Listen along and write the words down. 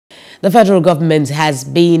The federal government has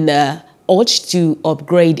been urged to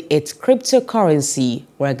upgrade its cryptocurrency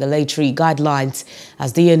regulatory guidelines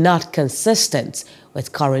as they are not consistent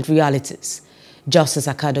with current realities. Justice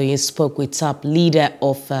Akadoye spoke with top leader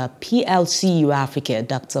of PLCU Africa,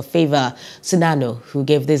 Dr. Favor Sinano, who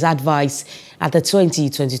gave this advice at the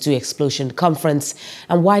 2022 Explosion Conference,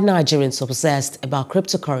 and why Nigerians are obsessed about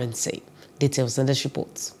cryptocurrency. Details in this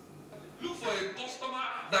report. Look for a customer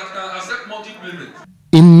that can accept multi-payment.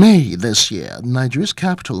 In May this year, Nigeria's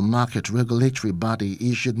capital market regulatory body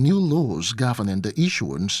issued new laws governing the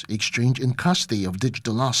issuance, exchange and custody of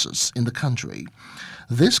digital assets in the country.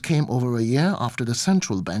 This came over a year after the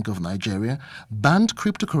Central Bank of Nigeria banned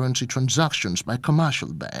cryptocurrency transactions by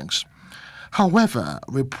commercial banks. However,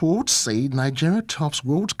 reports say Nigeria tops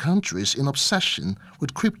world countries in obsession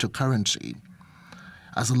with cryptocurrency.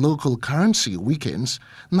 As the local currency weakens,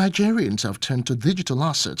 Nigerians have turned to digital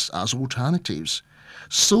assets as alternatives.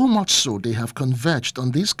 So much so they have converged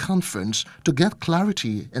on this conference to get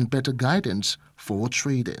clarity and better guidance for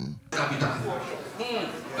trading.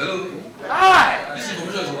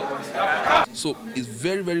 So it's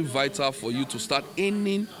very, very vital for you to start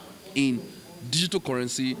earning in digital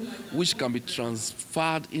currency, which can be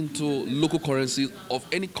transferred into local currency of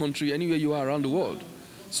any country, anywhere you are around the world.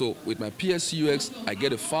 So with my PSUX, I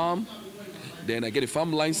get a farm, then I get a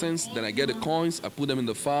farm license, then I get the coins, I put them in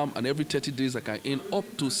the farm, and every 30 days I can earn up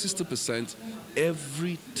to 60%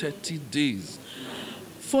 every 30 days.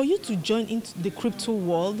 For you to join into the crypto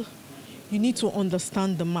world, you need to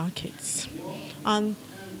understand the markets. And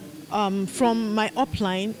from my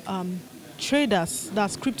upline, traders,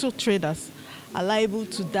 that's crypto traders, are liable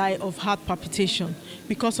to die of heart palpitation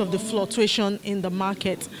because of the fluctuation in the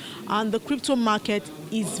market. And the crypto market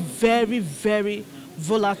is very, very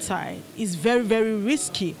volatile. It's very, very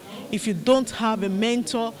risky if you don't have a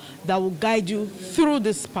mentor that will guide you through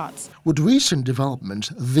this path. With recent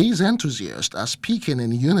developments, these enthusiasts are speaking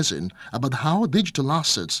in unison about how digital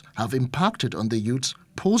assets have impacted on the youth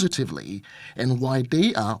positively and why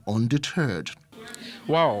they are undeterred.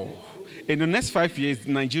 Wow. In the next 5 years,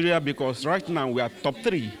 Nigeria, because right now we are top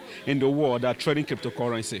 3 in the world that are trading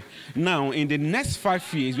cryptocurrency. Now, in the next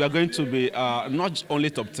 5 years, we are going to be not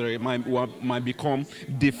only top 3, might become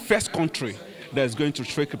the first country that is going to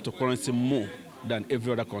trade cryptocurrency more than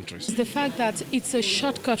every other country. The fact that it's a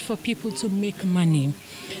shortcut for people to make money.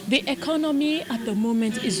 The economy at the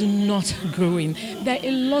moment is not growing. There are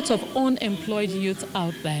a lot of unemployed youth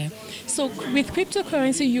out there. So with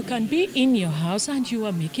cryptocurrency, you can be in your house and you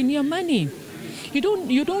are making your money.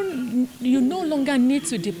 You no longer need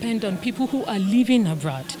to depend on people who are living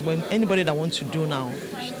abroad. When anybody that wants to do now,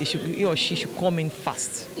 he or she should come in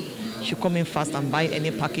fast. Should come in fast and buy any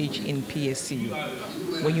package in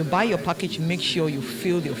PSCU. When you buy your package, make sure you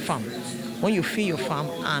fill your farm. When you fill your farm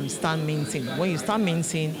and start minting. When you start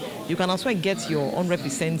minting, you can also get your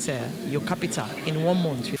 100% your capital in 1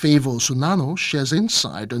 month. Favor Sinano shares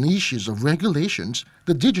insight on issues of regulations,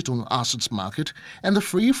 the digital assets market, and the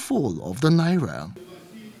free fall of the naira.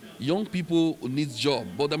 Young people need jobs,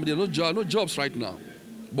 but there are no jobs right now.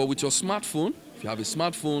 But with your smartphone, if you have a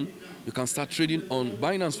smartphone, you can start trading on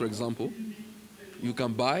Binance, for example. You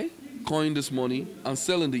can buy, coin this money, and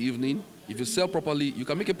sell in the evening. If you sell properly, you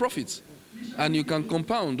can make a profit. And you can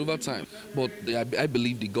compound over time. But I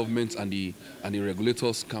believe the government and the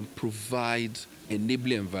regulators can provide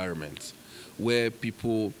enabling environments where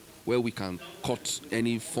we can cut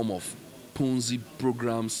any form of Ponzi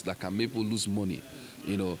programs that can make people lose money.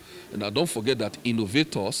 You know, and now don't forget that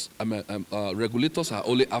regulators are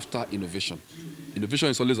only after innovation. Innovation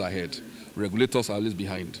is always ahead. Regulators are always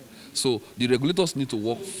behind. So the regulators need to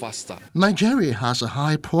work faster. Nigeria has a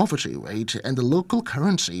high poverty rate, and the local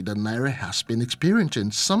currency, the naira, has been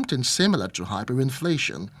experiencing something similar to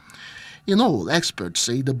hyperinflation. In all, experts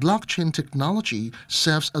say the blockchain technology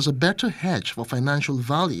serves as a better hedge for financial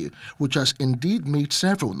value, which has indeed made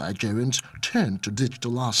several Nigerians turn to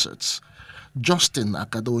digital assets. Justin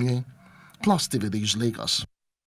Akadoye, Plus TV News, Lagos.